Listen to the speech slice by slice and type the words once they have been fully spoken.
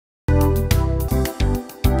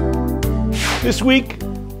This week,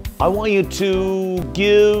 I want you to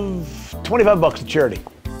give 25 bucks to charity.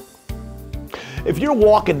 If you're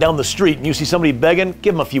walking down the street and you see somebody begging,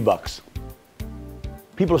 give them a few bucks.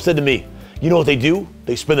 People have said to me, you know what they do?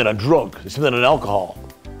 They spend it on drugs, they spend it on alcohol.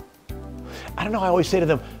 I don't know, I always say to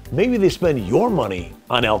them, maybe they spend your money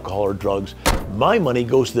on alcohol or drugs. My money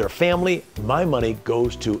goes to their family, my money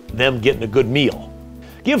goes to them getting a good meal.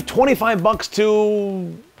 Give 25 bucks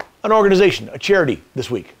to an organization, a charity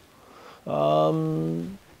this week.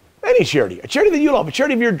 Any charity, a charity that you love, a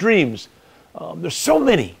charity of your dreams. There's so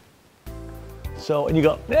many. So, and you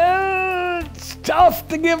go, it's tough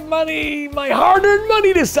to give money, my hard-earned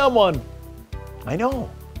money to someone. I know.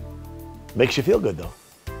 Makes you feel good though.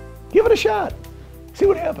 Give it a shot. See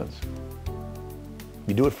what happens.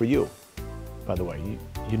 You do it for you, by the way.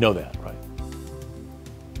 You know that, right?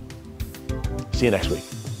 See you next week.